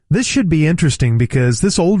This should be interesting because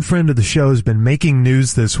this old friend of the show has been making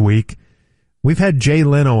news this week. We've had Jay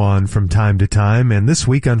Leno on from time to time, and this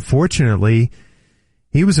week, unfortunately,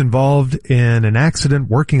 he was involved in an accident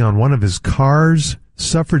working on one of his cars,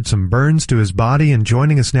 suffered some burns to his body, and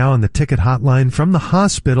joining us now on the ticket hotline from the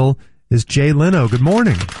hospital is Jay Leno. Good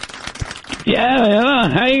morning. Yeah,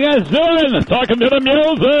 how you guys doing? Talking to the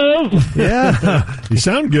Musers. Yeah, you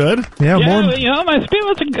sound good. Yeah, my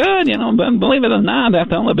spirits are good, but believe it or not,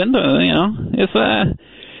 after all I've been to, it's, I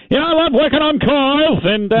love working on cars,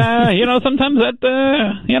 and, sometimes that,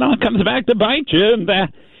 it comes back to bite you, and,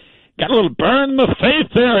 got a little burn in the face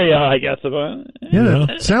area, I guess. Yeah,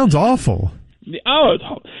 that sounds awful. Oh,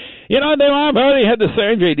 I've already had the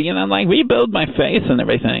surgery to, rebuild my face and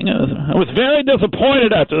everything. I was very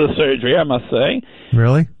disappointed after the surgery, I must say.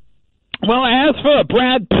 Really? Well, I asked for a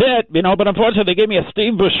Brad Pitt, but unfortunately they gave me a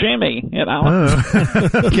Steve Buscemi, Oh.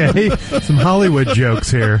 Okay, some Hollywood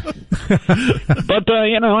jokes here. But,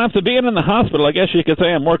 after being in the hospital, I guess you could say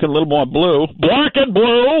I'm working a little more blue. Black and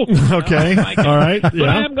blue! Okay, all right. But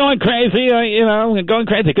I'm going crazy, I'm going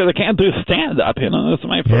crazy because I can't do stand-up, That's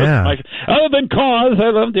my first, other than cars,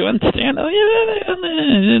 I love doing stand-up,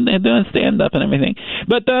 doing stand-up and everything.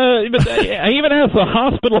 But I even asked the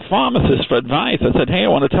hospital pharmacist for advice. I said, hey, I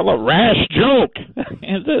want to tell a rash joke.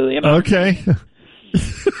 Okay.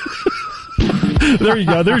 There you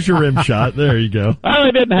go. There's your rim shot. There you go.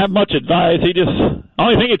 I didn't have much advice.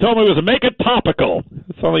 Only thing he told me was to make it topical.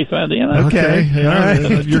 That's all he said, Okay. All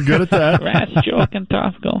right. You're good at that. Rash joke and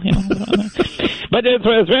topical, But it's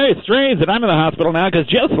very strange that I'm in the hospital now because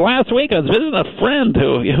just last week I was visiting a friend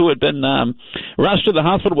who had been rushed to the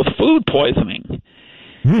hospital with food poisoning.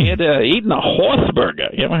 He had eaten a horse burger.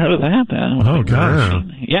 You ever heard of that? Oh, gosh.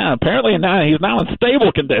 Yeah, apparently he's now in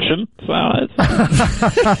stable condition. So it's...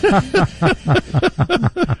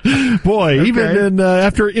 Boy, even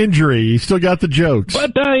after injury, he still got the jokes.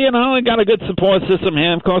 But, I got a good support system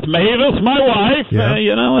here. Of course, Mavis, my wife,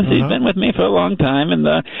 she's been with me for a long time. And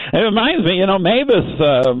it reminds me, Mavis,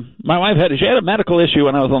 my wife she had a medical issue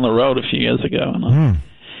when I was on the road a few years ago.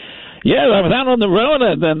 Yeah, I was out on the road,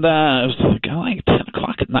 and then it was like 10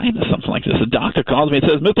 o'clock at night or something like this. The doctor calls me and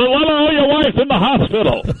says, Mr. Leno, your wife's in the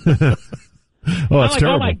hospital. That's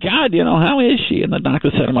terrible. Oh, my God, how is she? And the doctor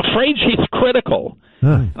said, I'm afraid she's critical.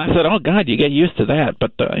 And I said, oh, God, you get used to that.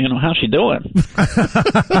 But, how's she doing?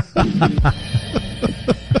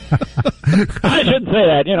 I shouldn't say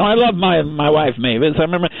that. I love my wife, Mavis. I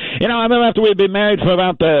remember after we'd been married for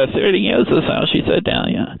about 30 years or so, she said,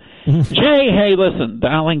 Jay, hey, listen,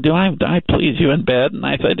 darling, do I please you in bed? And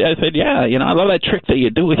I said, yeah, I love that trick that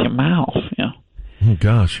you do with your mouth. Oh,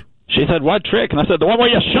 gosh. She said, what trick? And I said, the one where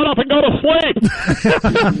you shut up and go to sleep.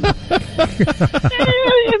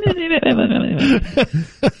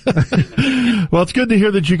 Well, it's good to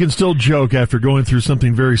hear that you can still joke after going through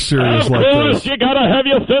something very serious like this. Of course, you gotta have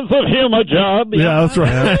your sense of humor, John. Yeah, that's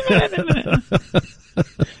right.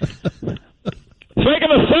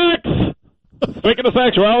 Speaking of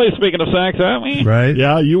sex, we're always speaking of sex, aren't we? Right.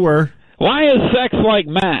 Yeah, you were. Why is sex like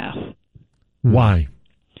math? Why?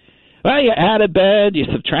 Well, you add a bed, you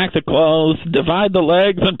subtract the clothes, divide the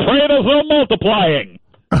legs, and pray there's no multiplying.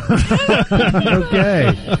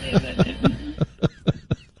 Okay.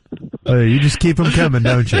 You just keep them coming,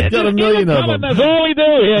 don't you? Got a million of them. That's all we do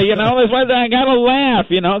here, That's why I gotta laugh,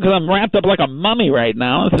 because I'm wrapped up like a mummy right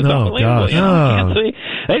now. It's unbelievable, Can't see.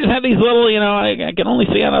 They just have these little, I can only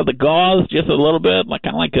see out of the gauze just a little bit, like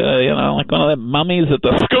kind of like like one of the mummies at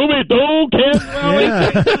the Scooby-Doo kids.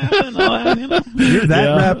 You're that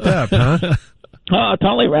wrapped up, huh? Oh,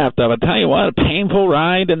 totally wrapped up. I tell you what, a painful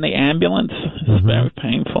ride in the ambulance. It's very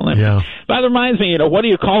painful. Yeah. That reminds me, what do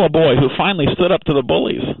you call a boy who finally stood up to the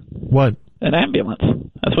bullies? What? An ambulance.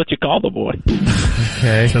 That's what you call the boy.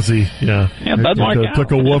 Okay. Because he,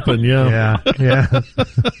 took a whooping, Yeah.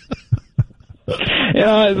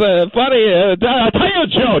 It's funny. I'll tell you a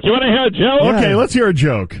joke. You want to hear a joke? Yeah. Okay, let's hear a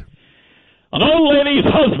joke. An old lady's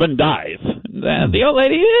husband dies. The old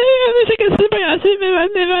lady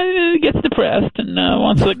gets depressed and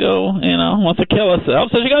wants to go, wants to kill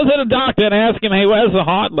herself. So she goes to the doctor and asks him, hey, where's the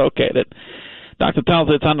heart located? Doctor tells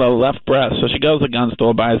her it's under the left breast. So she goes to the gun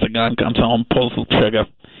store, buys a gun, comes home, pulls the trigger.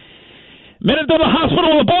 Minute to the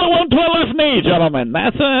hospital, the bullet went to her left knee, gentlemen.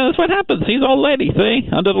 That's what happens. She's old lady, see?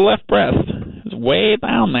 Under the left breast. It's way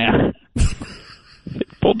down there.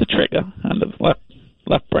 Pulled the trigger under the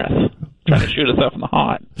left breast. Trying to shoot herself in the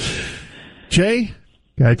heart. Jay?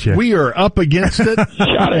 Gotcha. We are up against it,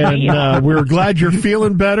 and we're glad you're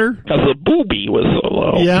feeling better. Because the boobie was so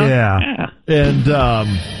low. Yeah.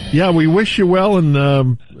 And, we wish you well and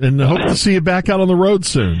hope to see you back out on the road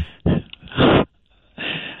soon.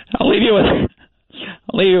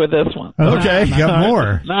 leave you with this one. Okay. You got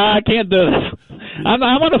more. No, I can't do this. I'm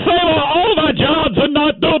going to save all my jobs and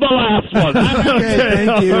not do the last one. Okay,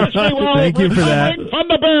 thank you. Thank you for that. From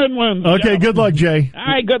the Burnwins. Okay, good luck, Jay. All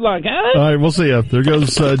right, good luck. All right, we'll see you. There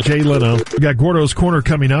goes Jay Leno. We got Gordo's Corner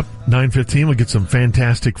coming up, 9:15. We'll get some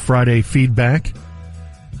fantastic Friday feedback.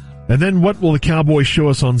 And then what will the Cowboys show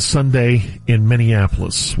us on Sunday in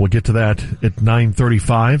Minneapolis? We'll get to that at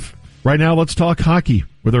 9:35. Right now, let's talk hockey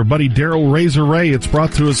with our buddy Daryl Razor Ray. It's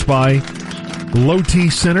brought to us by Low T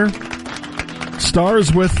Center.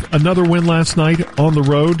 Stars with another win last night on the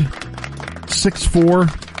road, 6-4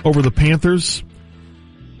 over the Panthers.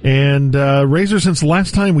 And Razor, since the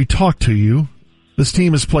last time we talked to you, this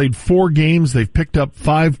team has played 4 games. They've picked up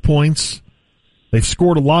 5 points. They've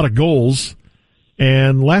scored a lot of goals.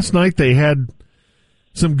 And last night they had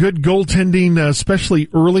some good goaltending, especially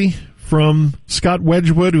early, from Scott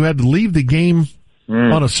Wedgwood, who had to leave the game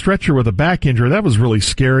on a stretcher with a back injury. That was really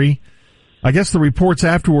scary. I guess the reports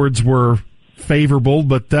afterwards were favorable,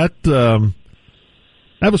 but that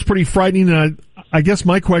was pretty frightening. And I guess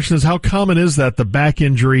my question is, how common is that, the back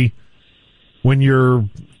injury, when you're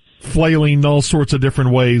flailing all sorts of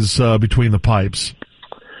different ways between the pipes?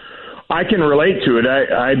 I can relate to it.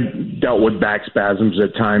 I dealt with back spasms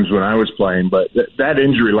at times when I was playing, but that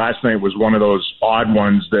injury last night was one of those odd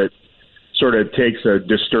ones that sort of takes a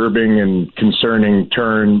disturbing and concerning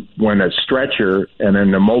turn when a stretcher and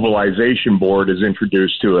an immobilization board is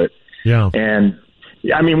introduced to it. Yeah. And,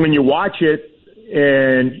 I mean, when you watch it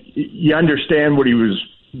and you understand what he was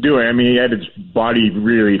doing, I mean, he had his body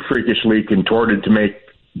really freakishly contorted to make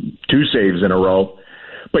 2 saves in a row.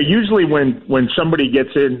 But usually when somebody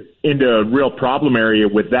gets into a real problem area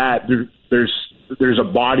with that, there's a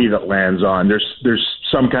body that lands on. There's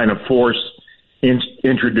some kind of force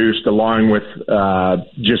introduced along with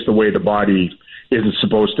just the way the body isn't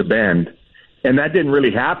supposed to bend. And that didn't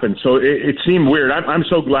really happen. So it seemed weird. I'm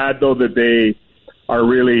so glad, though, that they are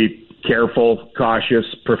really careful, cautious,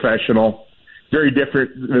 professional. Very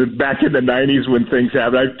different back in the 90s when things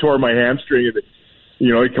happened. I tore my hamstring.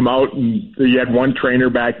 You know, you come out and you had one trainer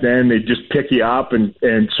back then. They'd just pick you up and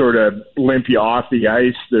sort of limp you off the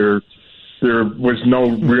ice. There was no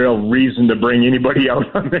real reason to bring anybody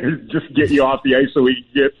out on there. Just get you off the ice so we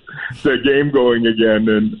can get the game going again.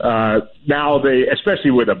 And now they, especially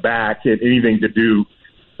with a back, anything to do,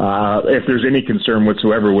 if there's any concern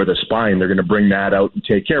whatsoever with a spine, they're going to bring that out and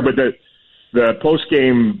take care. But the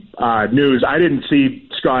post-game news, I didn't see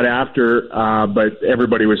Scott after, but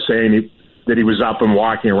everybody was saying that he was up and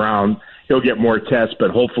walking around. He'll get more tests, but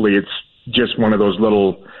hopefully it's just one of those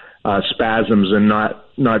little spasms and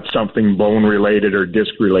not something bone-related or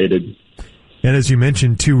disc-related. And as you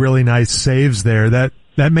mentioned, 2 really nice saves there.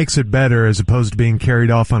 That makes it better as opposed to being carried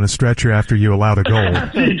off on a stretcher after you allowed a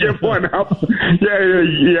goal. You get one up.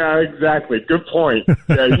 Yeah, exactly. Good point.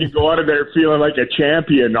 Yeah, you go out of there feeling like a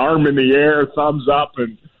champion, arm in the air, thumbs up,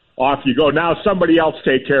 and off you go. Now somebody else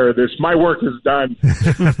take care of this. My work is done.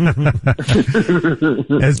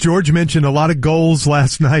 As George mentioned, a lot of goals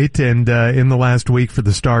last night and in the last week for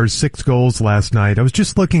the Stars, 6 goals last night. I was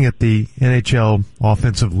just looking at the NHL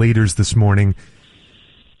offensive leaders this morning,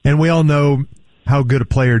 and we all know how good a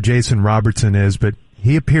player Jason Robertson is, but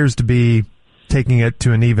he appears to be taking it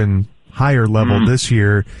to an even higher level this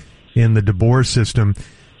year in the DeBoer system.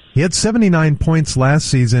 He had 79 points last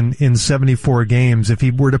season in 74 games. If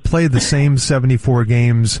he were to play the same 74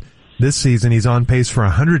 games this season, he's on pace for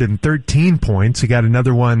 113 points. He got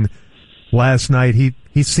another one last night.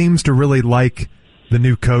 He seems to really like the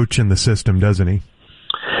new coach and the system, doesn't he?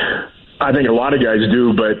 I think a lot of guys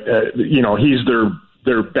do, but he's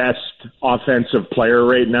their best offensive player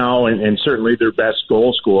right now, and certainly their best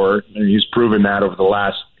goal scorer, and he's proven that over the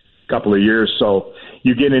last couple of years. So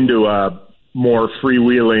you get into a more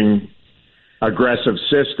freewheeling, aggressive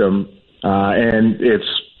system, and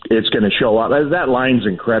it's going to show up. That line's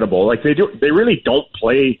incredible. Like they really don't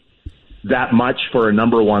play that much for a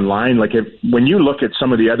number one line. Like when you look at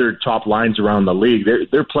some of the other top lines around the league,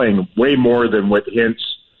 they're playing way more than what Hintz,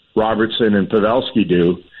 Robertson, and Pavelski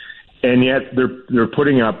do, and yet they're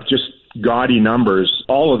putting up just gaudy numbers.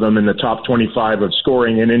 All of them in the top 25 of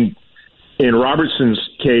scoring. And in Robertson's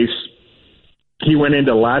case, he went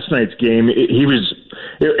into last night's game.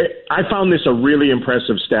 I found this a really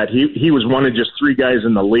impressive stat. He was one of just 3 guys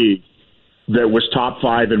in the league that was top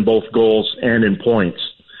 5 in both goals and in points.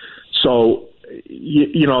 So,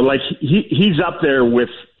 he's up there with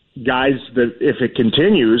guys that if it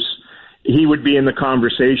continues, he would be in the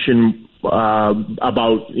conversation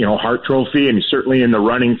about, Hart Trophy, and he's certainly in the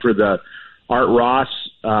running for the Art Ross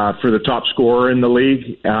for the top scorer in the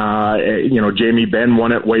league. Jamie Benn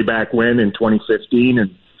won it way back when in 2015,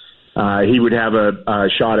 and he would have a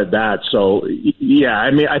shot at that. So, yeah,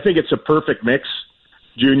 I mean, I think it's a perfect mix,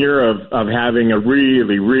 Junior, of having a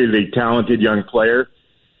really, really talented young player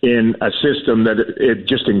in a system that it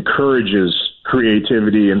just encourages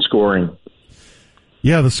creativity and scoring.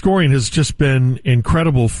 Yeah, the scoring has just been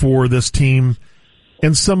incredible for this team.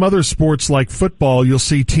 In some other sports like football, you'll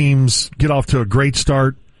see teams get off to a great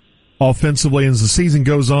start offensively, and as the season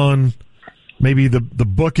goes on, maybe the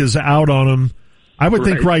book is out on them. I would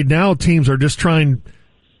think right now teams are just trying.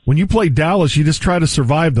 When you play Dallas, you just try to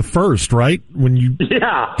survive the first, right? When you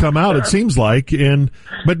come out, it seems like.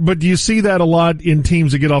 But do you see that a lot in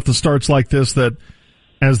teams that get off the starts like this, that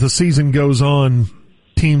as the season goes on,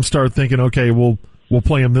 teams start thinking, okay, we'll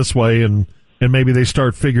play them this way, and maybe they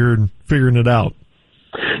start figuring it out?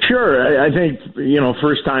 Sure. I think,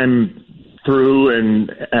 first time through, and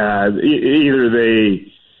either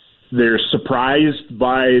they're surprised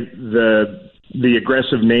by the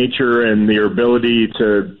aggressive nature and their ability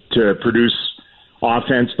to produce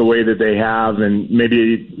offense the way that they have, and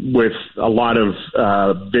maybe with a lot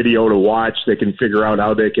of video to watch, they can figure out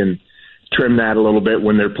how they can trim that a little bit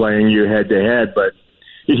when they're playing you head to head. But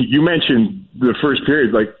you mentioned the first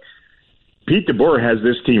period, like Pete DeBoer has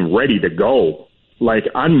this team ready to go, like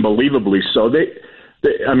unbelievably so. They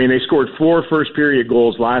scored 4 first period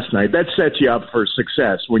goals last night. That sets you up for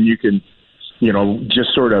success when you can,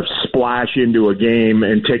 just sort of splash into a game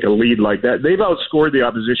and take a lead like that. They've outscored the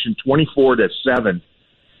opposition 24-7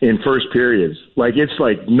 in first periods. Like, it's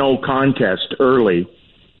like no contest early.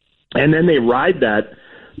 And then they ride that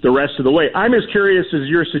the rest of the way. I'm as curious as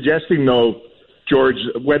you're suggesting, though, George,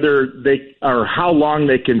 whether they or how long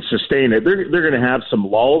they can sustain it. They're going to have some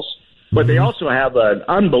lulls, but they also have an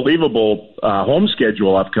unbelievable home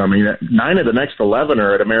schedule upcoming. 9 of the next 11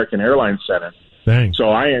 are at American Airlines Center. Dang.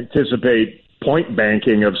 So I anticipate point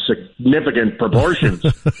banking of significant proportions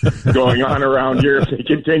going on around here if they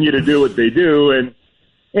continue to do what they do.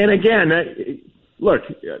 And again, look,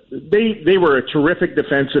 they were a terrific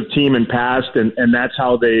defensive team in past, and that's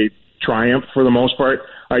how they triumphed for the most part.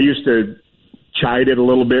 I used to chide it a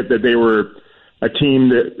little bit that they were a team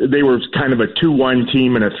that they were kind of a 2-1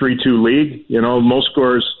 team in a 3-2 league. Most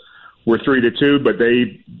scores were 3-2, but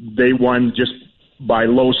they won just by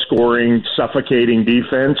low scoring, suffocating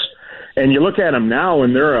defense. And you look at them now,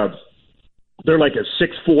 and they're like a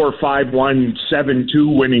 6-4, 5-1,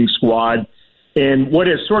 7-2 winning squad. And what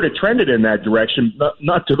has sort of trended in that direction,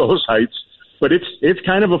 not to those heights, but it's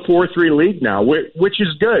kind of a 4-3 league now, which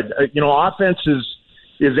is good. Offense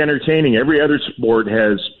is entertaining. Every other sport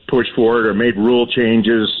has pushed forward or made rule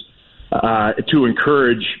changes to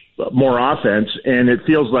encourage more offense, and it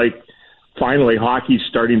feels like finally hockey's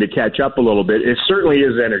starting to catch up a little bit. It certainly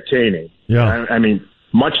is entertaining. Yeah. I mean,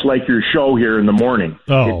 much like your show here in the morning.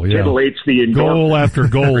 Oh, it yeah. titillates the endorphins. Goal after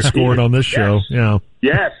goal scored on this show. Yeah.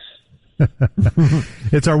 Yes.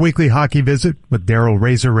 It's our weekly hockey visit with Daryl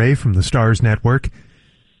Razor Ray from the Stars Network.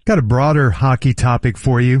 Got a broader hockey topic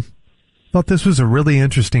for you. Thought this was a really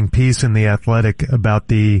interesting piece in The Athletic about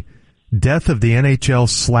the death of the NHL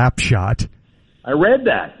slap shot. I read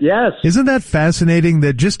that, yes. Isn't that fascinating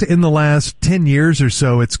that just in the last 10 years or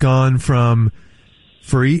so, it's gone from,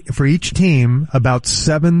 for each team, about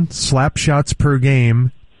 7 slap shots per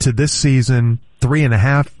game to this season,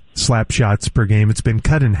 3.5 slap shots per game. It's been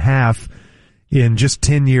cut in half in just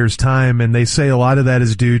 10 years' time, and they say a lot of that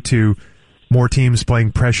is due to more teams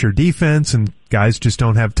playing pressure defense, and guys just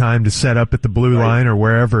don't have time to set up at the blue line or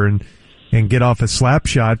wherever and get off a slap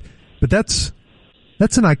shot. But that's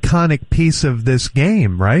an iconic piece of this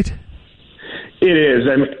game, right? It is,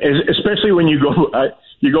 and especially when you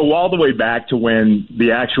go all the way back to when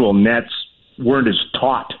the actual nets weren't as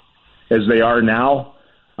taut as they are now.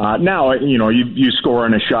 Now, you score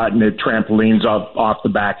on a shot and it trampolines off the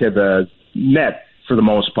back of the net for the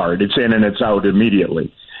most part. It's in and it's out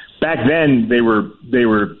immediately. Back then, they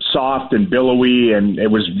were soft and billowy, and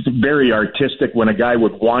it was very artistic when a guy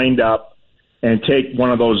would wind up and take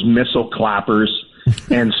one of those missile clappers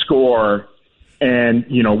and score, and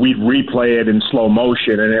we'd replay it in slow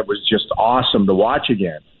motion, and it was just awesome to watch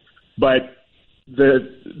again. But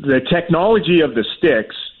the technology of the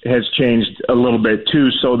sticks has changed a little bit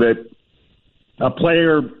too, so that a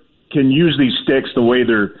player can use these sticks the way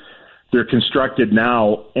they're constructed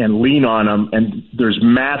now and lean on them, and there's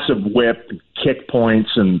massive whip and kick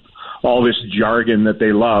points and all this jargon that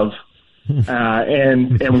they love.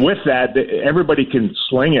 And with that, everybody can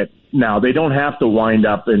sling it now. They don't have to wind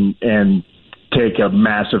up and take a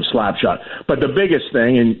massive slap shot. But the biggest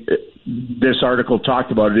thing, and this article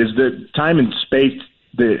talked about it, is that time and space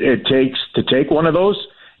that it takes to take one of those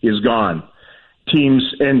is gone. Teams,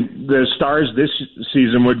 and the Stars this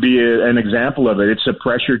season would be an example of it. It's a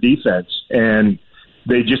pressure defense, and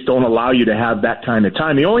they just don't allow you to have that kind of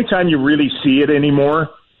time. The only time you really see it anymore,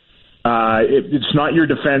 it's not your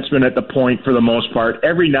defenseman at the point for the most part.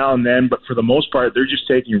 Every now and then, but for the most part, they're just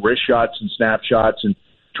taking wrist shots and snapshots and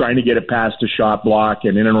trying to get it past the shot block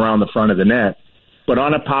and in and around the front of the net. But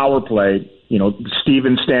on a power play,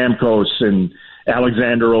 Steven Stamkos and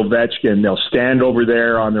Alexander Ovechkin, they'll stand over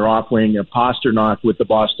there on their off wing, Pasternak with the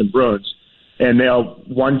Boston Bruins, and they'll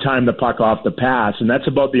one-time the puck off the pass, and that's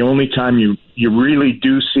about the only time you really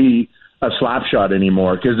do see a slap shot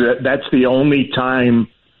anymore, because that's the only time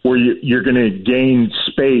where you're going to gain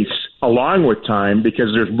space along with time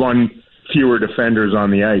because there's one fewer defenders on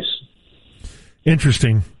the ice.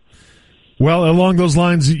 Interesting. Well, along those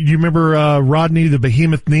lines, you remember Rodney the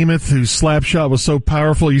Behemoth Nemeth, whose slap shot was so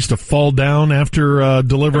powerful he used to fall down after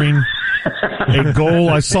delivering a goal?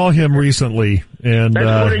 I saw him recently. And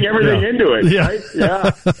that's putting everything into it, right? Yeah.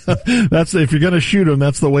 That's, if you're going to shoot him,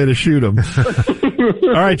 that's the way to shoot him.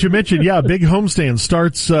 All right, you mentioned, big homestand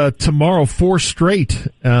starts tomorrow, 4 straight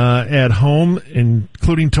at home,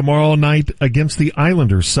 including tomorrow night against the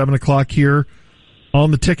Islanders, 7 o'clock here on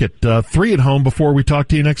the ticket. 3 at home before we talk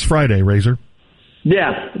to you next Friday, Razor.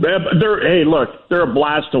 Yeah. They're a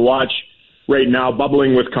blast to watch right now,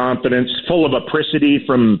 bubbling with confidence, full of apricity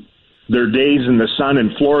from their days in the sun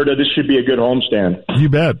in Florida. This should be a good homestand. You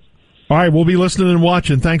bet. All right, we'll be listening and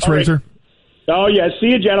watching. Thanks, All right. Razor. Oh, yeah. See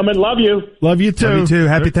you, gentlemen. Love you. Love you, too. Love you, too.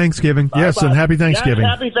 Happy Thanksgiving. Yes, Bye-bye. and happy Thanksgiving.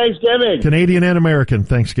 Yes, happy Thanksgiving. Canadian and American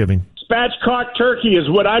Thanksgiving. Spatchcock turkey is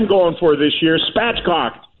what I'm going for this year.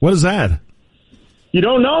 Spatchcock. What is that? You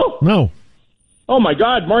don't know? No. Oh, my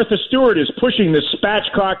God. Martha Stewart is pushing the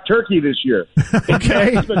spatchcock turkey this year. Okay.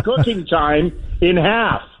 It cuts the cooking time in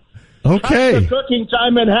half. Okay. Cuts the cooking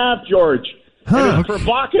time in half, George. And it's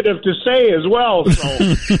provocative to say as well. So.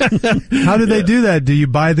 How do they do that? Do you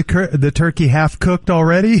buy the turkey half cooked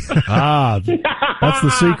already? That's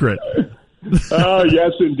the secret. Oh,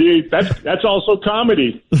 yes, indeed. That's also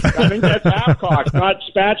comedy. I think that's half-cocked, not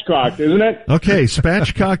spatchcocked, isn't it? Okay,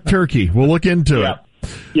 spatchcock turkey. We'll look into it.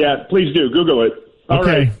 Yeah, please do. Google it. All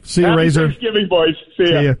Okay, right. see you, Happy Razor. Thanksgiving, boys.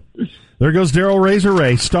 See ya. There goes Daryl Razor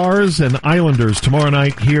Ray. Stars and Islanders tomorrow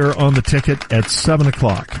night here on the ticket at 7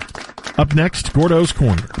 o'clock. Up next, Gordo's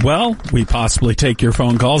Corner. Well, we possibly take your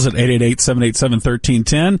phone calls at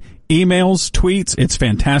 888-787-1310. Emails, tweets. It's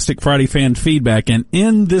Fantastic Friday fan feedback. And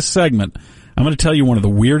in this segment, I'm going to tell you one of the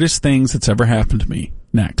weirdest things that's ever happened to me.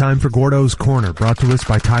 Next. Time for Gordo's Corner, brought to us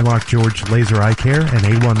by Tylock George Laser Eye Care and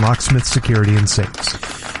A1 Locksmith Security and Safes.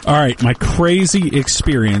 All right, my crazy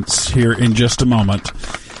experience here in just a moment.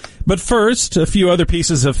 But first, a few other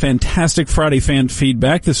pieces of Fantastic Friday fan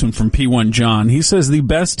feedback. This one from P1 John. He says the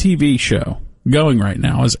best TV show going right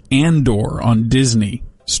now is Andor on Disney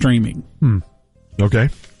streaming. Okay.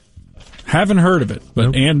 Haven't heard of it,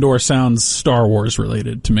 but Nope. Andor sounds Star Wars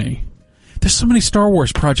related to me. There's so many Star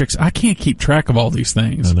Wars projects. I can't keep track of all these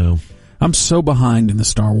things. I know. I'm so behind in the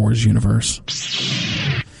Star Wars universe.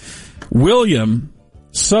 William,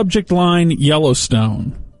 subject line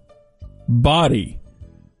Yellowstone. Body.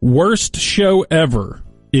 Worst show ever.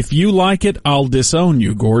 If you like it, I'll disown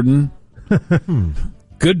you, Gordon.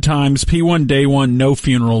 Good times, P1 Day 1, no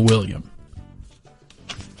funeral, William.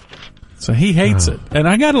 So he hates it. And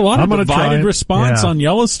I got a lot of divided response on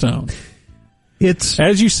Yellowstone. It's,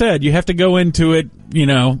 as you said, you have to go into it,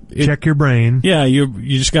 check your brain. Yeah, you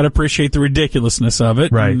just got to appreciate the ridiculousness of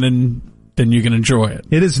it, right? And then you can enjoy it.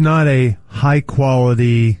 It is not a high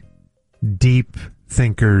quality, deep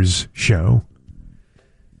thinkers show,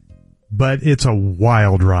 but it's a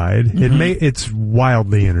wild ride. Mm-hmm. It's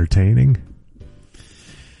wildly entertaining.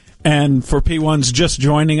 And for P1s just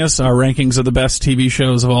joining us, our rankings of the best TV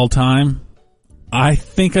shows of all time, I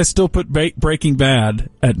think I still put Breaking Bad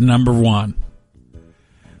at number 1.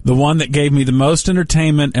 The one that gave me the most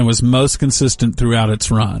entertainment and was most consistent throughout its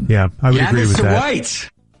run. Yeah, I would agree with that. White.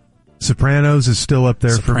 Sopranos is still up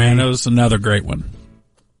there for me. Sopranos, another great one.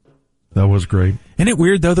 That was great. Isn't it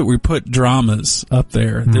weird, though, that we put dramas up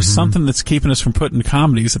there? There's something that's keeping us from putting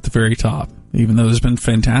comedies at the very top, even though there's been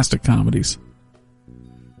fantastic comedies.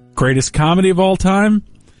 Greatest comedy of all time?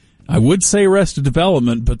 I would say Arrested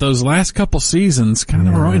Development, but those last couple seasons kind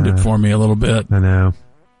of ruined it for me a little bit. I know.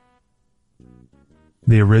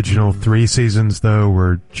 The original 3 seasons, though,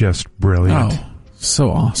 were just brilliant. Oh, so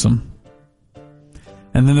awesome.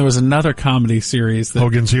 And then there was another comedy series.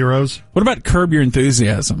 Hogan's Heroes? What about Curb Your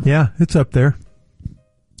Enthusiasm? Yeah, it's up there.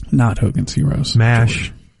 Not Hogan's Heroes.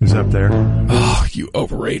 MASH is up there. Oh, you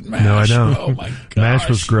overrate MASH. No, I don't. Oh, my gosh. MASH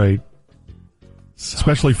was great.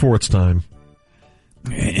 Especially for its time.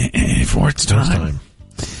 For its time.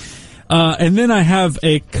 And then I have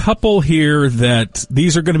a couple here that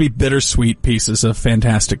these are going to be bittersweet pieces of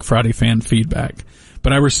fantastic Friday fan feedback.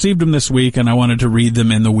 But I received them this week, and I wanted to read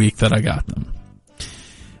them in the week that I got them.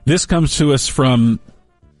 This comes to us from,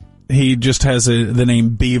 he just has the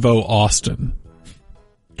name Bevo Austin.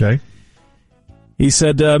 Okay. He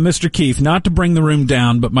said, Mr. Keith, not to bring the room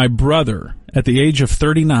down, but my brother, at the age of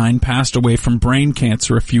 39, passed away from brain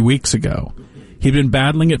cancer a few weeks ago. He'd been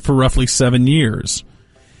battling it for roughly 7 years.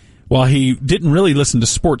 While he didn't really listen to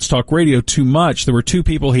sports talk radio too much, there were two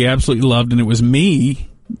people he absolutely loved, and it was me,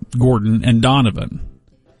 Gordon, and Donovan.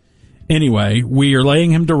 Anyway, we are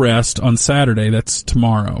laying him to rest on Saturday. That's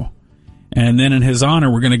tomorrow. And then in his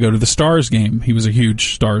honor, we're going to go to the Stars game. He was a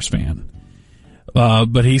huge Stars fan.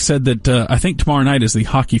 But he said that I think tomorrow night is the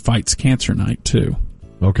Hockey Fights Cancer night, too.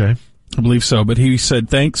 Okay. I believe so. But he said,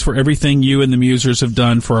 thanks for everything you and the Musers have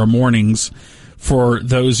done for our mornings for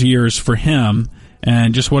those years for him.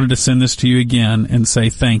 And just wanted to send this to you again and say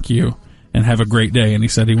thank you and have a great day. And he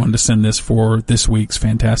said he wanted to send this for this week's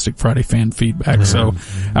Fantastic Friday fan feedback. So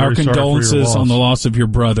our condolences on the loss of your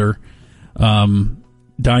brother,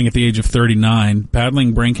 dying at the age of 39,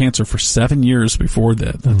 battling brain cancer for 7 years before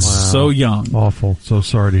that. That's so young. Awful. So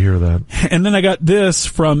sorry to hear that. And then I got this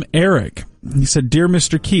from Eric. He said, Dear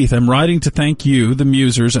Mr. Keith, I'm writing to thank you, the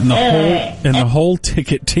Musers, and the whole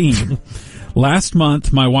ticket team. Last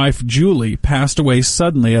month, my wife, Julie, passed away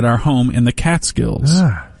suddenly at our home in the Catskills.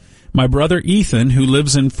 My brother, Ethan, who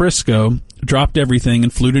lives in Frisco, dropped everything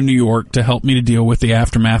and flew to New York to help me to deal with the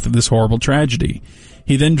aftermath of this horrible tragedy.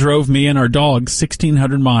 He then drove me and our dog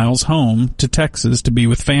 1,600 miles home to Texas to be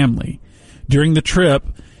with family. During the trip,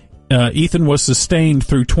 Ethan was sustained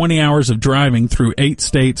through 20 hours of driving through 8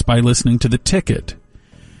 states by listening to the ticket.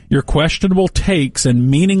 Your questionable takes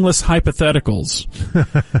and meaningless hypotheticals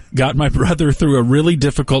got my brother through a really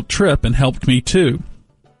difficult trip and helped me too.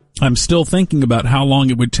 I'm still thinking about how long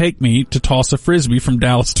it would take me to toss a Frisbee from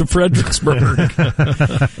Dallas to Fredericksburg.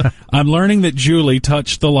 I'm learning that Julie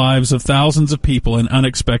touched the lives of thousands of people in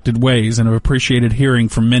unexpected ways and have appreciated hearing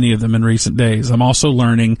from many of them in recent days. I'm also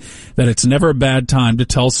learning that it's never a bad time to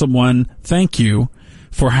tell someone thank you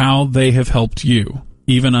for how they have helped you,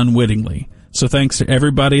 even unwittingly. So thanks to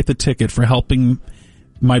everybody at the ticket for helping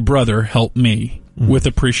my brother help me with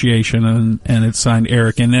appreciation. And it's signed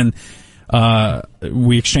Eric. And then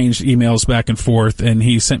we exchanged emails back and forth, and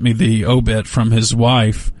he sent me the obit from his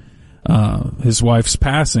wife's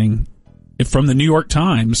passing from the New York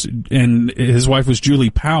Times. And his wife was Julie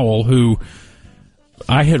Powell, who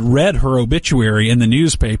I had read her obituary in the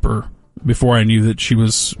newspaper before I knew that she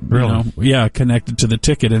was, connected to the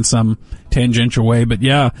ticket in some tangential way. But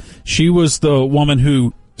yeah, she was the woman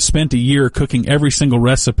who spent a year cooking every single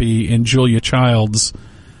recipe in Julia Child's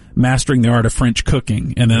Mastering the Art of French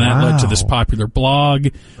Cooking. And then that led to this popular blog,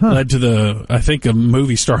 led to I think a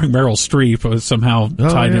movie starring Meryl Streep was somehow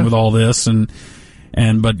tied in with all this.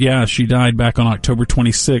 But yeah, she died back on October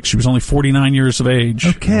 26th. She was only 49 years of age.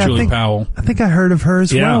 Okay, Julie Powell. I think I heard of her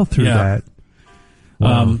as well through that.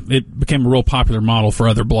 Wow. It became a real popular model for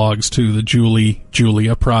other blogs too. The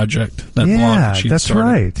Julia Project. That blog that she that's started.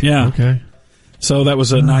 Right. Yeah. Okay. So that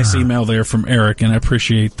was a nice email there from Eric, and I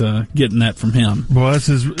appreciate getting that from him. Well,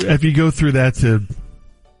 if you go through that to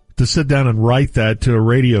sit down and write that to a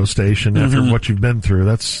radio station after what you've been through,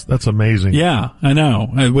 that's amazing. Yeah, I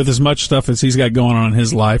know. With as much stuff as he's got going on in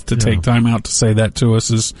his life, to take time out to say that to us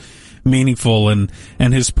is meaningful, and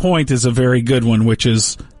his point is a very good one, which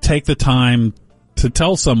is take the time to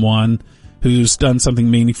tell someone who's done something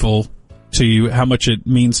meaningful to you how much it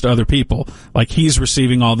means to other people. Like he's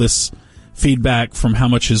receiving all this feedback from how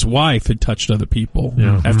much his wife had touched other people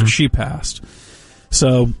after she passed.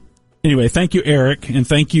 So anyway, thank you, Eric, and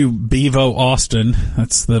thank you, Bevo Austin.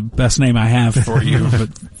 That's the best name I have for you, but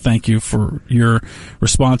thank you for your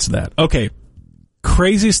response to that. Okay,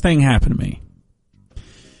 craziest thing happened to me.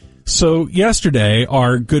 So yesterday,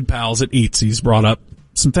 our good pals at Eatsy's brought up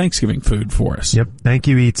some Thanksgiving food for us. Yep. Thank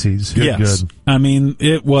you, Eatsy's. Good. I mean,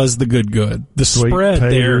 it was the good. The Sweet spread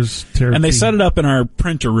taters, there. turkey. And they set it up in our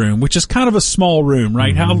printer room, which is kind of a small room,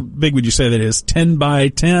 right? How big would you say that is? 10 by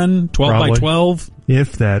 10? 12 by 12?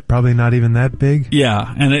 If that. Probably not even that big.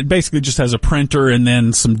 Yeah. And it basically just has a printer and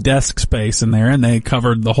then some desk space in there. And they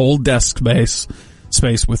covered the whole desk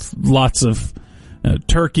space with lots of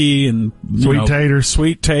turkey and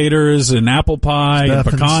sweet taters and apple pie and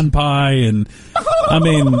pecan pie, and I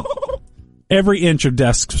mean every inch of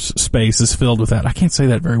desk space is filled with that. I can't say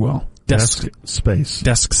that very well. Desk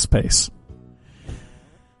space.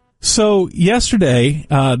 So yesterday,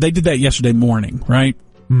 they did that yesterday morning, right?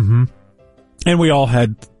 Mm-hmm. And we all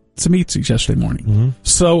had some Eatsies yesterday morning. Mm-hmm.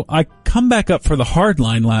 So I come back up for the hard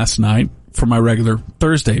line last night for my regular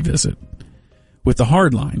Thursday visit with the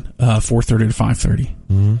hard line, 4:30 to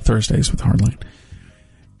 5:30, Thursdays with hard line.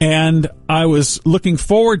 And I was looking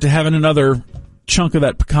forward to having another chunk of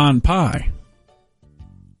that pecan pie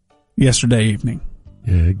yesterday evening.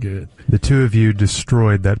 Yeah, good. The two of you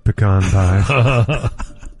destroyed that pecan pie.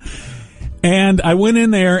 And I went in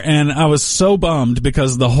there and I was so bummed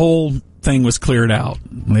because the whole thing was cleared out.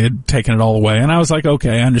 They had taken it all away. And I was like,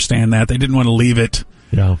 okay, I understand that. They didn't want to leave it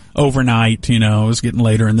overnight. You know, it was getting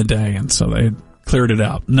later in the day. And so they had cleared it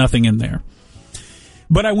out. Nothing in there.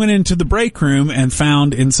 But I went into the break room and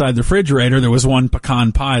found inside the refrigerator there was one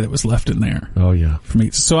pecan pie that was left in there. Oh, yeah. For me.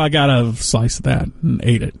 So I got a slice of that and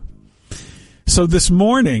ate it. So this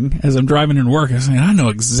morning, as I'm driving into work, I was saying, I know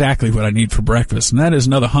exactly what I need for breakfast, and that is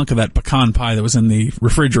another hunk of that pecan pie that was in the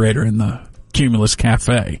refrigerator in the Cumulus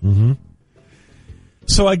Cafe. Mm-hmm.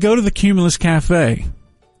 So I go to the Cumulus Cafe.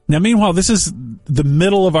 Now, meanwhile, this is the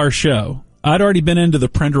middle of our show. I'd already been into the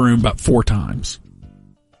printer room about 4 times.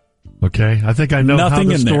 Okay, I think I know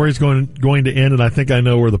Nothing how the story's going to end, and I think I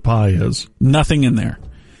know where the pie is. Nothing in there.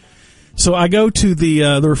 So I go to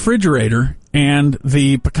the refrigerator, and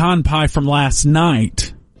the pecan pie from last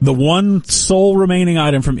night, the one sole remaining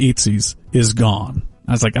item from Eatsies, is gone.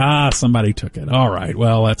 I was like, somebody took it. All right,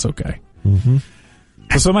 well, that's okay. Mm-hmm.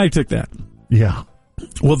 So somebody took that. Yeah.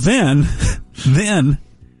 Well, then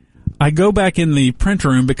I go back in the printer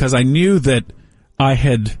room because I knew that I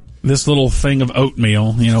had this little thing of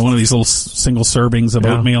oatmeal, you know, one of these little single servings of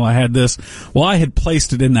oatmeal. I had this. Well, I had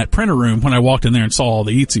placed it in that printer room when I walked in there and saw all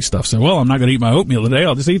the Eatsy stuff. So, well, I'm not going to eat my oatmeal today.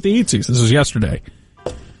 I'll just eat the Eatsies. This was yesterday.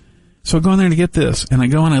 So I go in there to get this, and I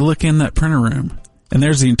go and I look in that printer room, and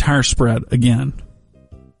there's the entire spread again.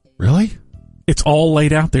 Really? It's all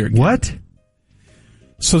laid out there again. What?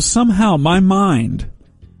 So somehow my mind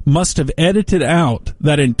must have edited out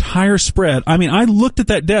that entire spread. I mean, I looked at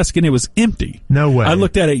that desk and it was empty. No way. I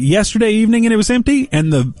looked at it yesterday evening and it was empty,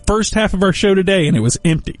 and the first half of our show today and it was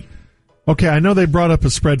empty. Okay, I know they brought up a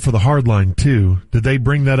spread for the hard line, too. Did they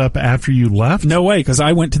bring that up after you left? No way, because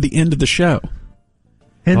I went to the end of the show.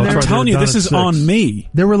 And I'm telling you, this is on me.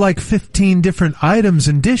 There were like 15 different items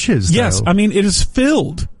and dishes, Yes, though. I mean, it is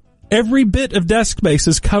filled. Every bit of desk space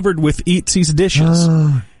is covered with Eatsy's dishes.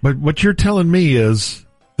 But what you're telling me is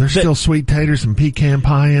there's still sweet taters and pecan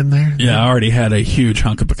pie in there? Yeah, I already had a huge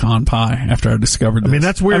hunk of pecan pie after I discovered this. I mean,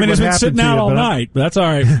 that's weird. I mean, it's what been happened sitting to out you, all but night, but that's all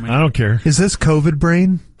right for me. I don't care. Is this COVID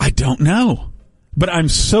brain? I don't know. But I'm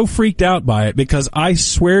so freaked out by it because I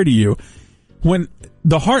swear to you, when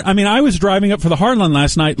I was driving up for the Hardline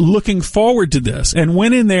last night looking forward to this and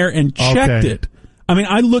went in there and checked it. I mean,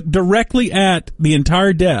 I looked directly at the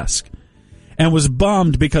entire desk and was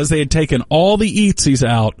bummed because they had taken all the Eatsies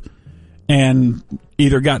out and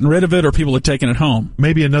either gotten rid of it or people had taken it home.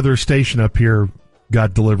 Maybe another station up here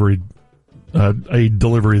got a delivery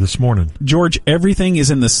this morning. George, everything is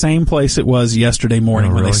in the same place it was yesterday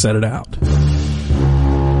morning when they set it out.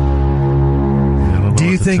 Do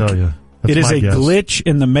you think it is a glitch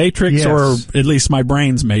in the matrix, or at least my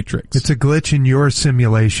brain's matrix? It's a glitch in your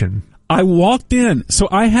simulation. I walked in, so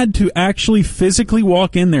I had to actually physically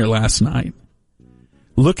walk in there last night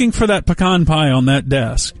looking for that pecan pie on that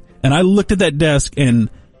desk. And I looked at that desk, and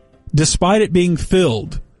despite it being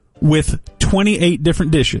filled with 28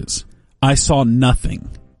 different dishes, I saw nothing.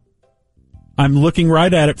 I'm looking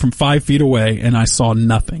right at it from 5 feet away, and I saw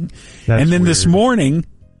nothing. That's and then weird. This morning,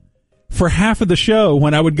 for half of the show,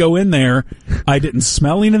 when I would go in there, I didn't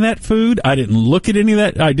smell any of that food. I didn't look at any of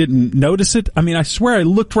that. I didn't notice it. I mean, I swear I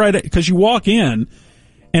looked right at, because you walk in,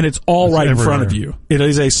 and it's all right in front of you. It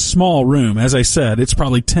is a small room. As I said, it's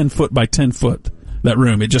probably 10 foot by 10 foot, that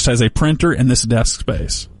room. It just has a printer and this desk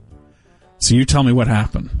space. So you tell me what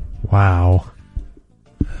happened. Wow.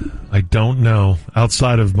 I don't know.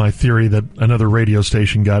 Outside of my theory that another radio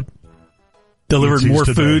station got delivered more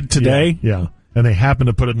food today? Yeah. And they happened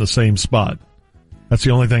to put it in the same spot. That's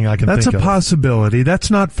the only thing I can think of. That's a possibility. That's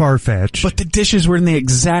not far-fetched. But the dishes were in the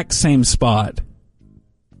exact same spot.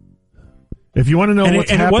 If you want to know what's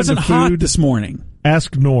happened and it wasn't to food, hot this morning.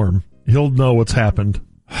 Ask Norm. He'll know what's happened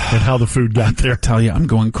and how the food got there. I tell you, I'm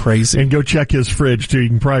going crazy. And go check his fridge, too. You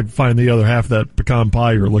can probably find the other half of that pecan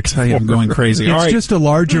pie you're looking for. I'm going crazy. It's all right. just a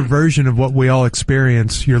larger version of what we all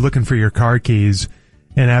experience. You're looking for your car keys,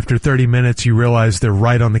 and after 30 minutes, you realize they're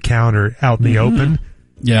right on the counter out in the open.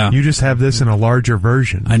 Yeah. You just have this in a larger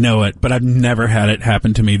version. I know it, but I've never had it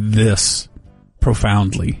happen to me this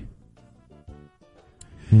profoundly.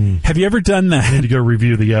 Have you ever done that? I need to go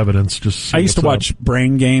review the evidence. I used to watch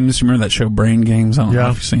Brain Games. Remember that show, Brain Games? I don't know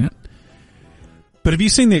if you've seen it. But have you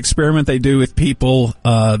seen the experiment they do with people?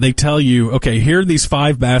 They tell you, okay, here are these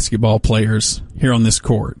 5 basketball players here on this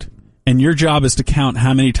court, and your job is to count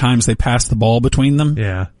how many times they pass the ball between them.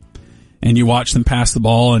 Yeah. And you watch them pass the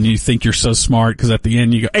ball, and you think you're so smart because at the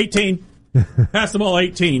end you go, 18, pass the ball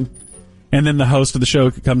 18. And then the host of the show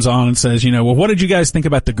comes on and says, well, what did you guys think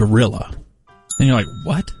about the gorilla? And you're like,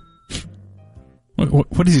 what?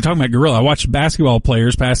 What is he talking about, gorilla? I watched basketball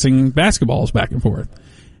players passing basketballs back and forth.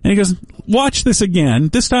 And he goes, watch this again.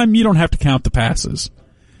 This time you don't have to count the passes.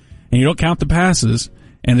 And you don't count the passes,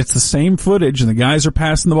 and it's the same footage, and the guys are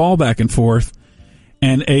passing the ball back and forth,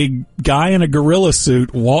 and a guy in a gorilla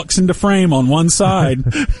suit walks into frame on one side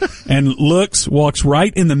and walks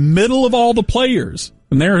right in the middle of all the players.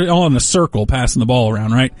 And they're all in a circle passing the ball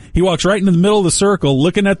around, right? He walks right into the middle of the circle,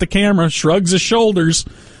 looking at the camera, shrugs his shoulders,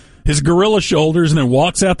 his gorilla shoulders, and then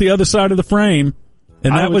walks out the other side of the frame.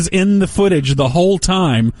 And that was in the footage the whole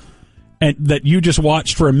time, and that you just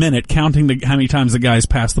watched for a minute, counting how many times the guys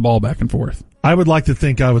passed the ball back and forth. I would like to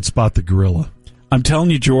think I would spot the gorilla. I'm telling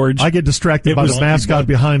you, George. I get distracted by the mascot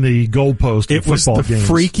behind the goalpost in football games. It was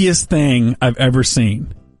the freakiest thing I've ever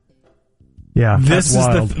seen. Yeah, this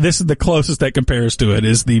is the closest that compares to it,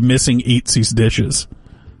 is the missing Eatsy's dishes.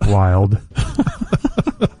 Wild.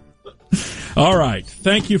 All right.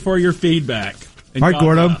 Thank you for your feedback. All right,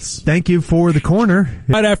 Gordo, thank you for the corner.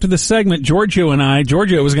 Right after the segment, Giorgio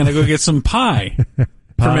was going to go get some pie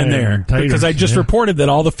from in there because I just reported that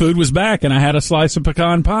all the food was back and I had a slice of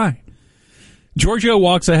pecan pie. Giorgio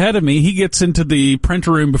walks ahead of me. He gets into the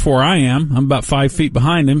printer room before I am. I'm about 5 feet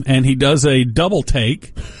behind him, and he does a double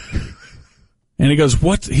take. And he goes,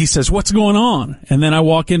 "What?" He says, "What's going on?" And then I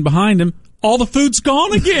walk in behind him. All the food's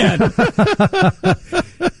gone again.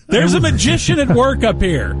 There's a magician at work up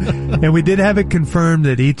here. And we did have it confirmed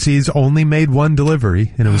that Eatsy's only made one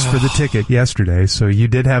delivery, and it was for the ticket yesterday. So you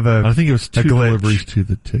did have I think it was 2 deliveries to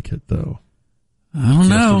the ticket, though. I don't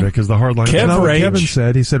know. Because the hardline. Kevin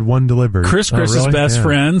said he said one delivery. Chris's best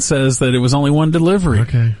friend says that it was only one delivery.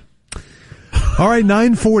 Okay. All right,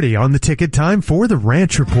 9:40 on the ticket. Time for the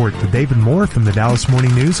Ranch Report. The David Moore from the Dallas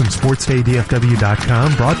Morning News and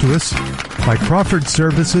SportsDayDFW.com, brought to us by Crawford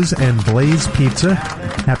Services and Blaze Pizza.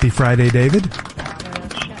 Happy Friday, David.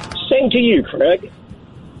 Same to you, Craig.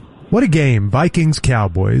 What a game.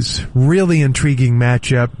 Vikings-Cowboys. Really intriguing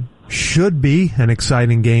matchup. Should be an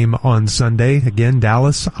exciting game on Sunday. Again,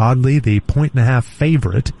 Dallas, oddly, the 1.5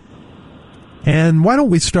 favorite. And why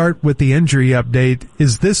don't we start with the injury update?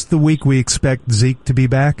 Is this the week we expect Zeke to be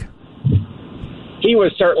back? He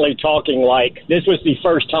was certainly talking like this was the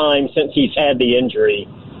first time since he's had the injury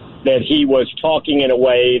that he was talking in a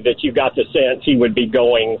way that you got the sense he would be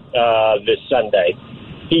going this Sunday.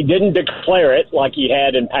 He didn't declare it like he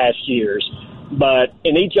had in past years, but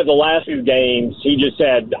in each of the last few games, he just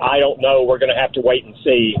said, "I don't know, we're going to have to wait and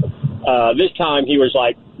see." This time he was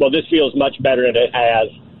like, "Well, this feels much better than it has.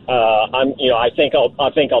 I think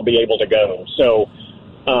I'll be able to go." So,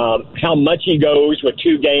 how much he goes with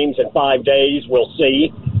 2 games in 5 days, we'll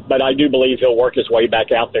see. But I do believe he'll work his way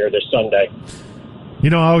back out there this Sunday. I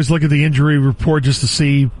always look at the injury report just to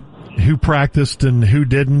see who practiced and who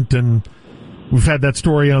didn't. And we've had that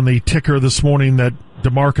story on the ticker this morning that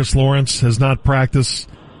DeMarcus Lawrence has not practiced.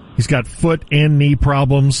 He's got foot and knee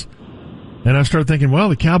problems. And I started thinking, well,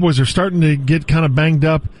 the Cowboys are starting to get kind of banged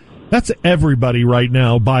up. That's everybody right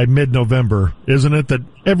now by mid-November, isn't it? That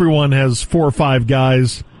everyone has 4 or 5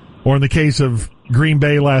 guys, or in the case of Green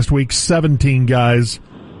Bay last week, 17 guys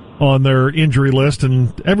on their injury list,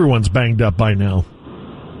 and everyone's banged up by now.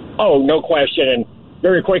 Oh, no question. And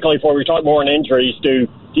very quickly, before we talk more on injuries, do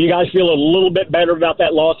you guys feel a little bit better about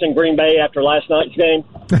that loss in Green Bay after last night's game?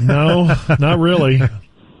 No, not really.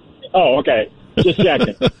 Oh, okay. Just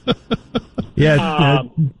checking. Yeah,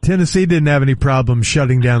 Tennessee didn't have any problem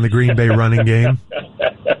shutting down the Green Bay running game.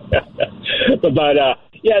 And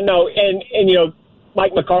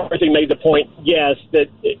Mike McCarthy made the point, yes, that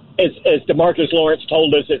as DeMarcus Lawrence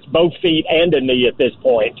told us, it's both feet and a knee at this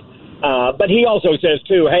point. But he also says,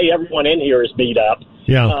 too, hey, everyone in here is beat up.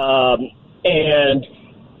 Yeah.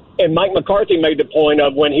 And Mike McCarthy made the point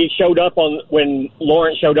of when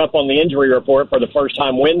Lawrence showed up on the injury report for the first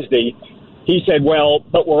time Wednesday, he said, well,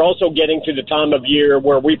 but we're also getting to the time of year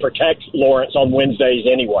where we protect Lawrence on Wednesdays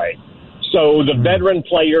anyway. So the veteran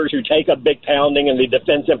players who take a big pounding in the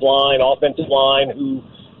defensive line, offensive line,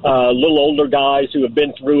 little older guys who have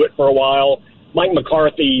been through it for a while, Mike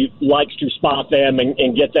McCarthy likes to spot them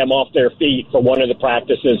and get them off their feet for one of the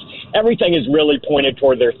practices. Everything is really pointed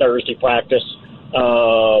toward their Thursday practice.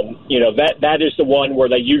 That is the one where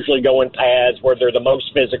they usually go in pads, where they're the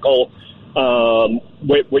most physical,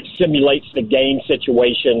 which simulates the game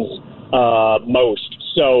situations most.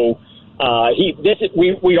 So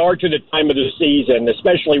we are to the time of the season,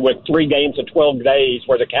 especially with 3 games in 12 days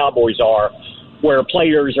where the Cowboys are, where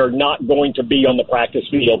players are not going to be on the practice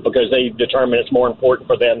field because they determine it's more important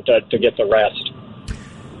for them to get the rest.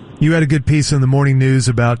 You had a good piece in the morning news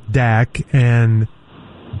about Dak, and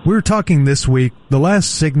we were talking this week. The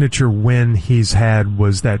last signature win he's had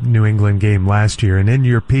was that New England game last year, and in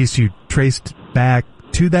your piece you traced back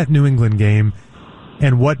to that New England game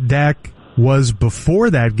and what Dak was before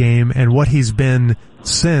that game and what he's been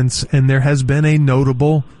since, and there has been a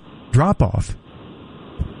notable drop-off.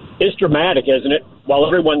 It's dramatic, isn't it? While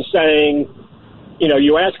everyone's saying,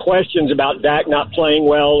 you ask questions about Dak not playing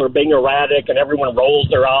well or being erratic, and everyone rolls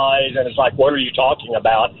their eyes, and it's like, what are you talking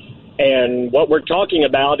about? And what we're talking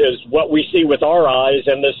about is what we see with our eyes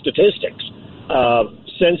and the statistics.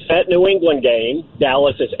 Since that New England game,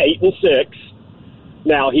 Dallas is 8-6.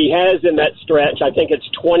 Now, he has in that stretch, I think it's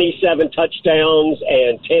 27 touchdowns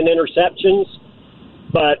and 10 interceptions.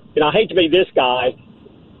 But, I hate to be this guy,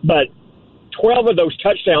 but 12 of those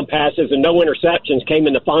touchdown passes and no interceptions came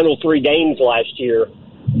in the final 3 games last year,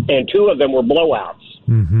 and 2 of them were blowouts.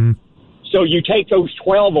 Mm-hmm. So you take those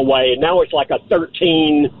 12 away, and now it's like a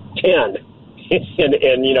 13-10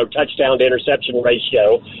 in touchdown to interception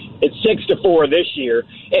ratio. It's 6-4 this year.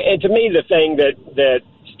 And to me, the thing that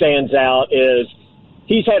stands out is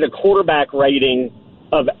he's had a quarterback rating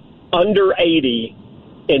of under 80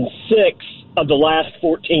 in 6 of the last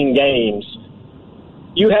 14 games.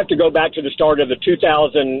 You have to go back to the start of the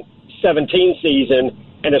 2017 season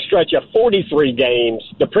and a stretch of 43 games.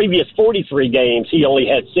 The previous 43 games, he only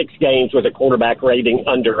had 6 games with a quarterback rating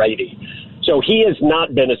under 80. So he has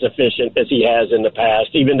not been as efficient as he has in the past,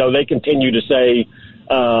 even though they continue to say,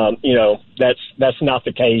 that's not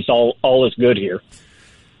the case. All is good here.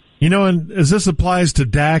 And as this applies to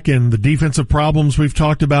Dak and the defensive problems we've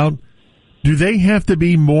talked about, do they have to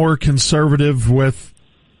be more conservative with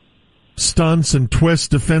stunts and twists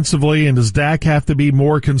defensively, and does Dak have to be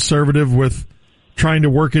more conservative with trying to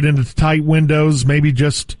work it into tight windows, maybe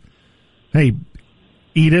just, hey,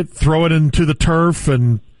 eat it, throw it into the turf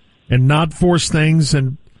and not force things?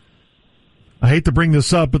 And I hate to bring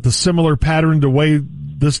this up, but the similar pattern to the way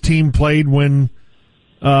this team played when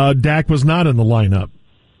Dak was not in the lineup.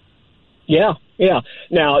 Yeah.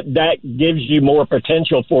 Now, that gives you more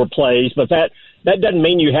potential for plays, but that doesn't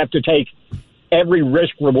mean you have to take every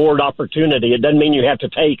risk-reward opportunity. It doesn't mean you have to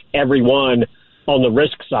take every one on the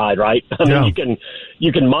risk side, right? I mean,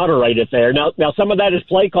 you can moderate it there. Now, some of that is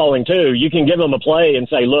play calling, too. You can give them a play and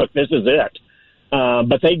say, look, this is it.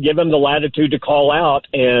 But they give him the latitude to call out,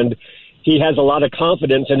 and he has a lot of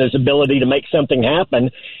confidence in his ability to make something happen.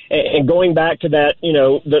 And going back to that,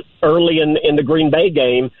 the early in the Green Bay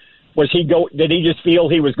game, did he just feel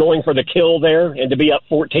he was going for the kill there, and to be up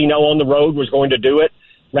 14-0 on the road was going to do it,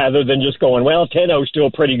 rather than just going, 10-0 is still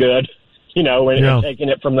pretty good, and taking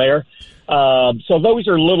it from there. So those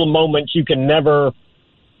are little moments you can never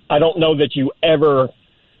 – I don't know that you ever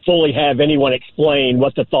fully have anyone explain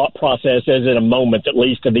what the thought process is in a moment, at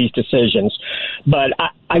least to these decisions. But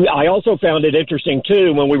I also found it interesting,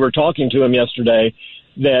 too, when we were talking to him yesterday,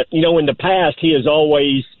 that, in the past he has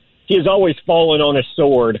always fallen on his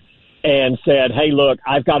sword and said, hey, look,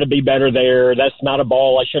 I've got to be better there. That's not a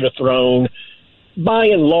ball I should have thrown. By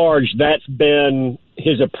and large, that's been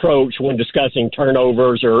his approach when discussing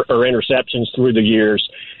turnovers or interceptions through the years.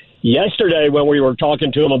 Yesterday, when we were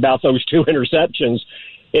talking to him about those 2 interceptions,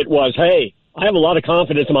 it was, hey, I have a lot of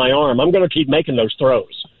confidence in my arm. I'm going to keep making those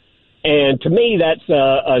throws. And to me, that's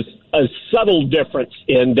a subtle difference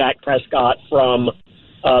in Dak Prescott from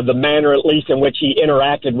the manner, at least, in which he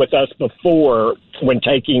interacted with us before when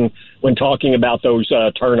talking about those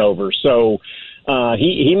turnovers. So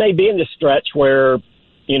he may be in this stretch where,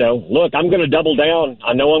 look, I'm going to double down.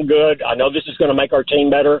 I know I'm good. I know this is going to make our team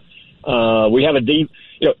better. We have a deep,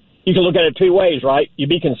 you can look at it 2 ways, right? You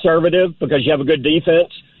be conservative because you have a good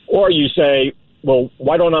defense, or you say, well,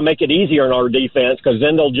 why don't I make it easier in our defense? Because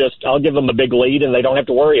then I'll give them a big lead and they don't have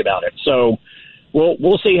to worry about it. So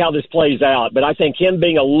we'll see how this plays out. But I think him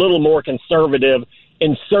being a little more conservative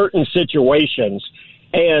in certain situations,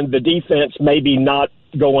 and the defense maybe not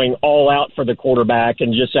going all out for the quarterback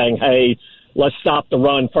and just saying, hey, let's stop the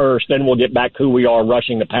run first, then we'll get back who we are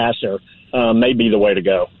rushing the passer, may be the way to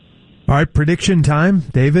go. All right, prediction time.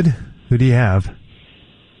 David, who do you have?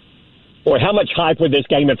 Boy, how much hype would this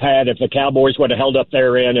game have had if the Cowboys would have held up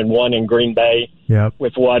their end and won in Green Bay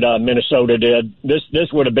with what Minnesota did?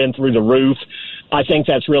 This would have been through the roof. I think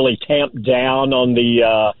that's really tamped down on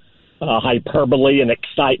the hyperbole and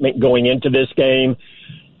excitement going into this game.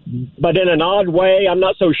 But in an odd way, I'm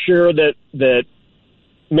not so sure that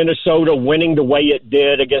Minnesota winning the way it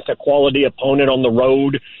did against a quality opponent on the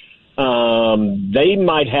road, they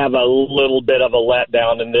might have a little bit of a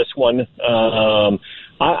letdown in this one.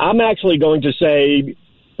 I'm actually going to say,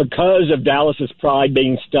 because of Dallas's pride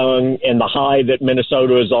being stung and the high that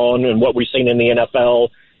Minnesota is on and what we've seen in the NFL,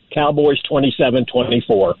 Cowboys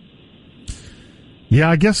 27-24. Yeah,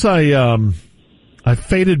 I guess I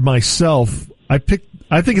faded myself. I think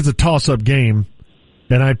it's a toss-up game,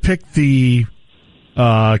 and I picked the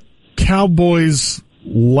Cowboys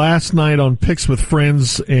last night on Picks with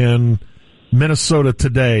Friends and Minnesota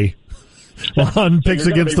today on Picks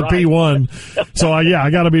against the right. P1. So, I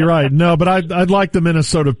got to be right. No, but I'd like the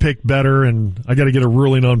Minnesota pick better, and I got to get a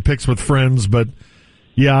ruling on Picks with Friends. But,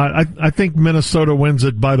 yeah, I think Minnesota wins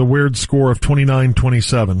it by the weird score of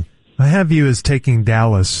 29-27. I have you as taking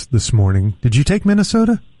Dallas this morning. Did you take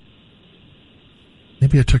Minnesota?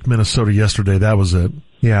 Maybe I took Minnesota yesterday. That was it.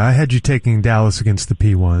 Yeah, I had you taking Dallas against the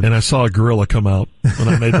P1. And I saw a gorilla come out when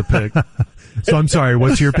I made the pick. So I'm sorry,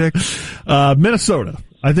 what's your pick? Minnesota.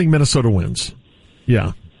 I think Minnesota wins.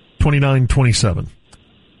 Yeah, 29-27.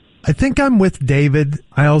 I think I'm with David.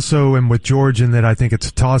 I also am with George in that I think it's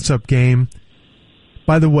a toss-up game.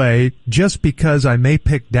 By the way, just because I may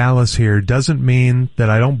pick Dallas here doesn't mean that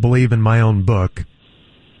I don't believe in my own book.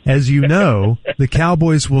 As you know, the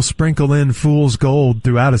Cowboys will sprinkle in fool's gold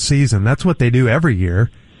throughout a season. That's what they do every year.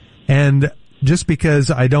 And just because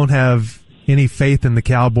I don't have any faith in the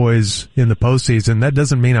Cowboys in the postseason, that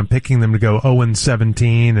doesn't mean I'm picking them to go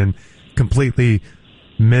 0-17 and completely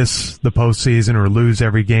miss the postseason or lose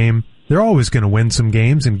every game. They're always going to win some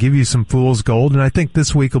games and give you some fool's gold, and I think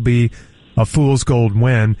this week will be a fool's gold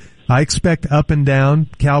win. I expect up and down.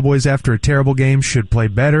 Cowboys, after a terrible game, should play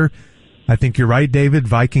better. I think you're right, David.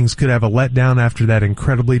 Vikings could have a letdown after that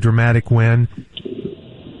incredibly dramatic win.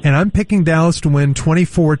 And I'm picking Dallas to win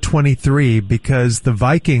 24-23 because the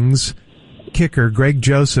Vikings kicker, Greg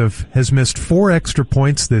Joseph, has missed 4 extra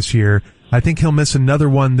points this year. I think he'll miss another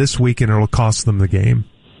one this week, and it'll cost them the game.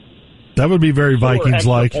 That would be very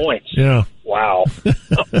Vikings-like. Yeah. Wow.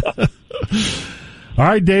 All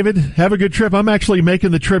right, David, have a good trip. I'm actually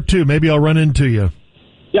making the trip, too. Maybe I'll run into you.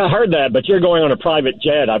 Yeah, I heard that, but you're going on a private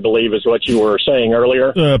jet, I believe, is what you were saying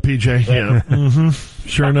earlier. PJ, yeah. Mm-hmm.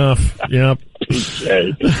 Sure enough. Yep.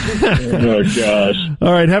 PJ. Oh, gosh.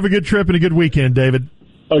 All right, have a good trip and a good weekend, David.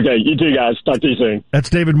 Okay, you too, guys. Talk to you soon. That's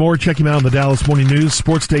David Moore. Check him out on the Dallas Morning News,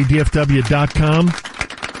 sportsdaydfw.com.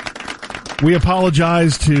 We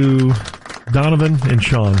apologize to Donovan and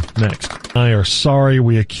Sean next. I are sorry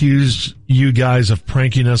we accused you guys of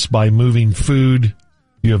pranking us by moving food.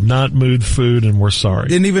 You have not moved food, and we're sorry.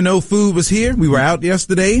 Didn't even know food was here. We were out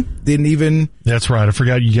yesterday. Didn't even... That's right. I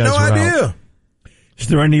forgot you guys were out. No idea. Is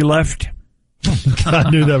there any left?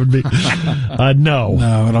 I knew that would be... No.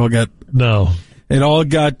 No, it all got... No. It all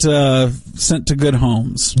got sent to good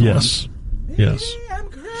homes. Yes. Yes.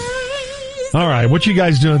 All right. What you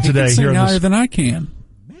guys doing today? He can sing higher than I can.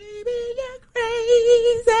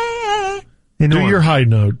 Do your high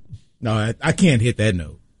note. No, I can't hit that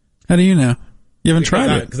note. How do you know? You haven't tried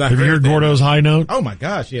it. Have you heard Gordo's high note? Oh, my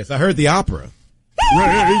gosh, yes. I heard the opera.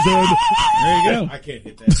 Raisin. There you go. I can't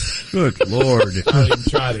hit that. Good Lord. I don't even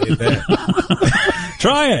try to hit that.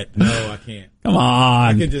 Try it. No, I can't. Come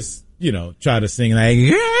on. I can just, try to sing like...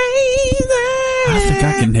 I think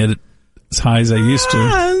I can hit it as high as I used to.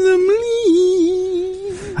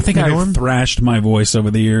 I think I've thrashed my voice over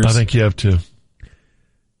the years. I think you have too.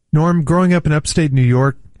 Norm, growing up in upstate New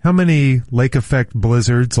York, how many lake effect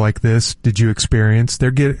blizzards like this did you experience?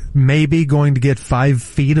 They're maybe going to get 5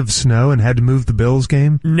 feet of snow and had to move the Bills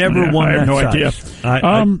game? Never won I have no size. idea.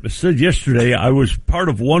 I said yesterday I was part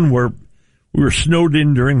of one where we were snowed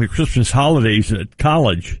in during the Christmas holidays at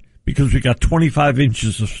college because we got 25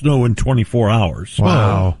 inches of snow in 24 hours.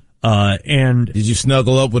 Wow. And did you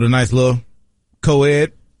snuggle up with a nice little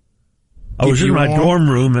co-ed? I was in my dorm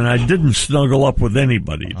room, and I didn't snuggle up with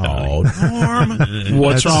anybody. Oh, Norm.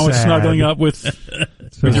 What's wrong with snuggling up with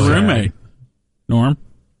your roommate, Norm?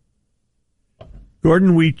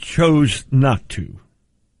 Gordon, we chose not to.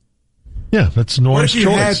 Yeah, that's Norm's choice.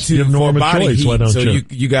 Had to give Norm a choice. Heat, why don't so you?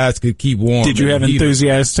 You guys could keep warm. Did you have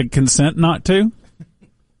enthusiastic consent not to?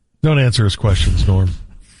 Don't answer his questions, Norm.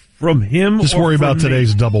 From him, just worry about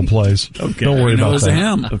today's double plays. Okay, don't worry about that.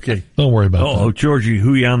 Him. Okay, don't worry about that. Oh, Georgie,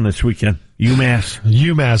 who you on this weekend?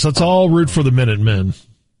 UMass. Let's all root for the Minutemen,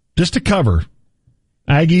 just to cover.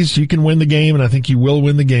 Aggies, you can win the game, and I think you will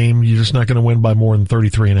win the game. You're just not going to win by more than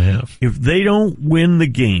 33.5. If they don't win the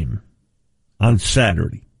game on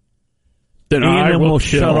Saturday, then I will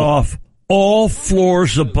shut off all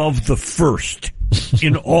floors above the first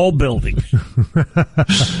in all buildings.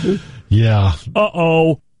 Yeah.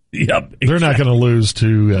 Uh-oh. Yep. Exactly. They're not going to lose to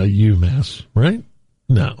UMass, right?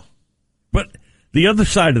 No. But the other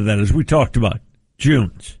side of that, as we talked about,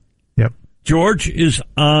 Junes. Yep. George is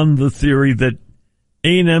on the theory that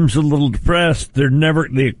A&M's a little depressed.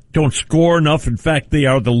 They don't score enough. In fact, they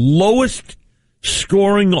are the lowest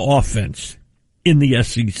scoring offense in the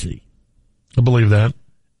SEC. I believe that.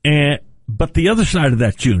 But the other side of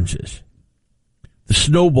that, Junes, is the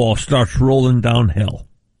snowball starts rolling downhill,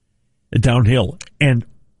 and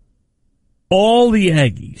all the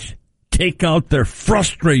Aggies take out their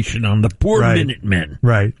frustration on the poor Minutemen.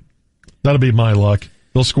 Right. That'll be my luck.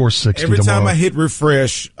 They'll score 60 Every tomorrow. time I hit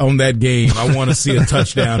refresh on that game, I want to see a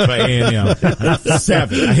touchdown for A&M.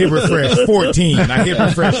 7. I hit refresh 14. I hit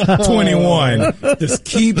refresh 21. Just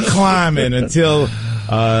keep climbing until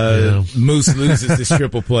Moose loses this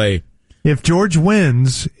triple play. If George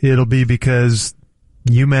wins, it'll be because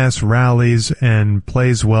UMass rallies and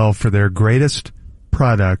plays well for their greatest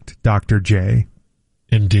product, Dr. J.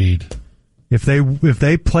 Indeed. If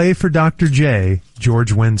they play for Dr. J,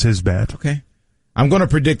 George wins his bet. Okay. I'm going to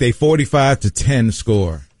predict a 45-10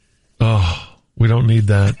 score. Oh, we don't need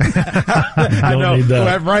that. I know. Need that.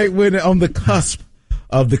 Well, right when on the cusp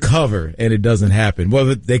of the cover, and it doesn't happen.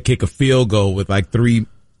 Well, they kick a field goal with like 3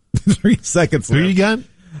 seconds left. Who you got?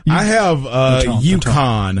 I have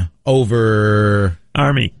UConn over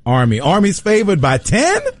Army. Army's favored by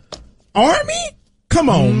 10? Army? Come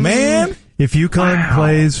on, man. If UConn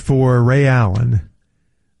plays for Ray Allen,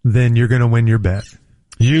 then you're going to win your bet.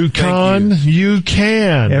 UConn, you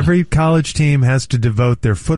can. Every college team has to devote their football